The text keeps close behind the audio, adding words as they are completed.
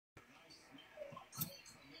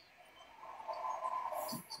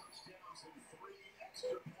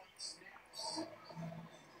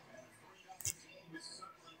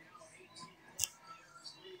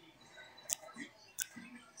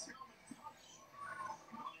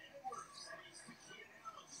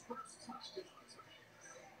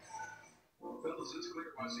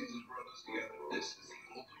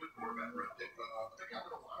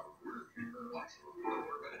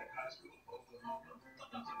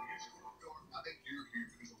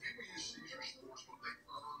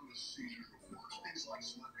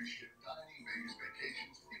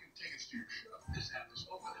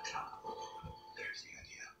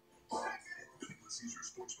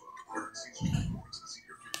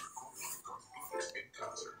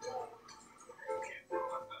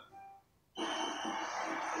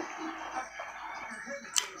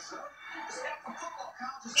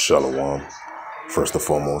Shalom. First and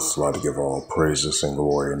foremost, I'd like to give all praises and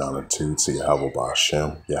glory and honor to Yahweh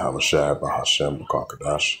Ba'Hashem, Yahweh Shai Ba'Hashem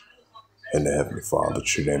B'Kakadash, and the Heavenly Father. The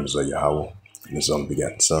true name is Yahweh, and His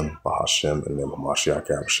unbegotten Son, Ba'Hashem, and the name of Mashiach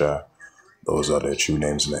Yahweh Shai. Those are their true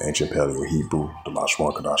names in the ancient Paleo Hebrew, the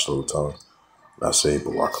Lashwan Kadash Little Tongue. And I say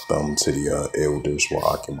Barakatham to the elders,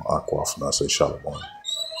 Wa'akim Akwaf, and I say Shalom.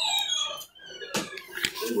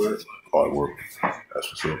 Hard work. That's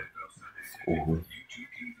what's up.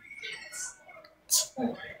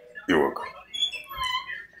 You're welcome.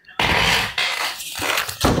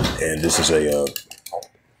 And this is a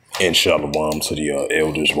in Shalom to the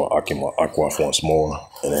elders, Wa'akim Akwaf once more.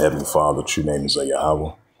 And the Heavenly Father, true name is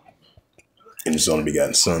Yahweh. And His only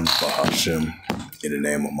begotten Son, Ba'Hashem, in the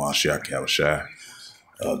name of Mashiach Yahweh Shai.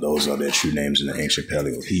 Those are their true names in the ancient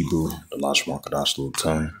Paleo Hebrew, the Lashwan Kadash Little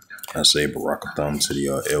Tongue. I say Barakatham to the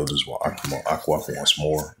elders, Wa'akim Akwaf once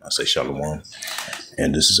more. I say Shalom.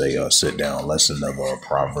 And this is a sit-down lesson of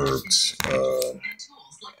Proverbs.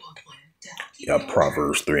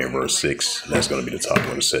 Proverbs 3 and verse 6. That's going to be the topic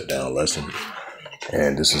of the sit-down lesson.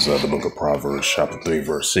 And this is the book of Proverbs, chapter 3,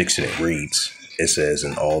 verse 6, and it reads, it says,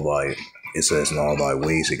 in all thy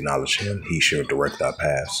ways acknowledge Him, He shall direct thy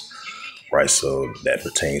paths. Right, so that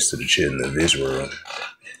pertains to the children of Israel,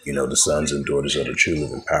 the sons and daughters of the true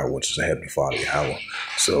living power, which is the Heavenly Father, Yahweh.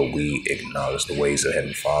 So we acknowledge the ways of the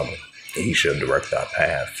Heavenly Father, and He shall direct our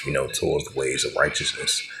path, towards the ways of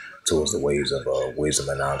righteousness, towards the ways of wisdom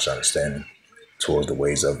and knowledge and understanding, towards the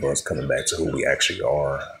ways of us coming back to who we actually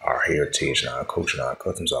are, our heritage and our culture and our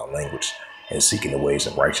customs, our language, and seeking the ways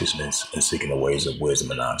of righteousness and seeking the ways of wisdom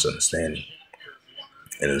and knowledge and understanding.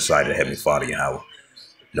 And in the sight of the Heavenly Father, Yahweh.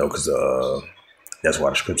 Because that's why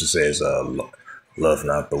the scripture says, love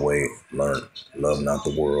not the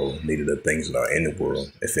world, neither the things that are in the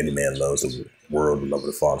world. If any man loves the world, the love of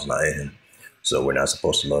the Father is not in him. So we're not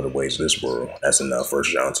supposed to love the ways of this world. That's in 1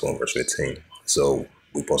 John 2 and verse 15. So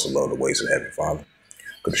we're supposed to love the ways of the Heavenly Father.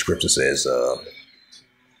 Because the scripture says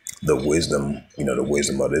the wisdom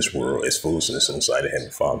of this world is foolishness in the sight of the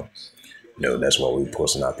Heavenly Father. That's why we're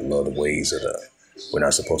supposed not to love the ways of we're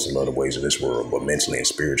not supposed to love the ways of this world, but mentally and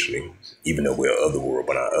spiritually, even though we're of the world,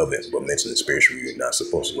 but not of it, but mentally and spiritually, we're not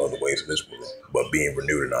supposed to love the ways of this world, but being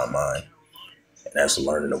renewed in our mind. And that's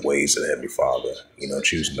learning the ways of the Heavenly Father,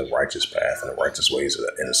 choosing the righteous path and the righteous ways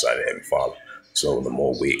in the sight of the Heavenly Father. So the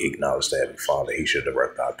more we acknowledge the Heavenly Father, He should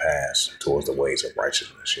direct our paths towards the ways of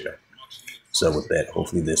righteousness, So with that,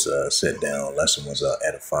 hopefully this sit-down lesson was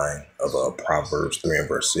edifying of Proverbs 3 and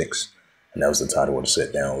verse 6. And that was the title of the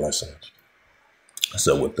sit-down lesson.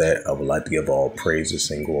 So with that, I would like to give all praises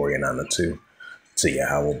and glory and honor to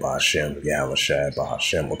Yahweh Ba'Hashem, Yahweh Shai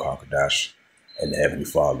Ba'Hashem B'Kakadash, and the Heavenly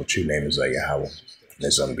Father. The true name is Yahweh, and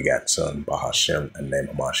His unbegotten Son, Ba'Hashem, and the name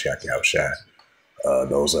of Mashiach Yahweh Shai.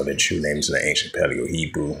 Those are the true names in the ancient Paleo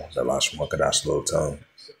Hebrew, the Lashwan Kadash Little Tongue.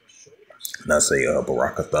 And I say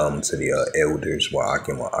Barakatham to the elders,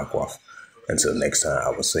 Wa'akim Akwaf. Until next time,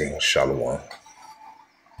 I will say Shalom.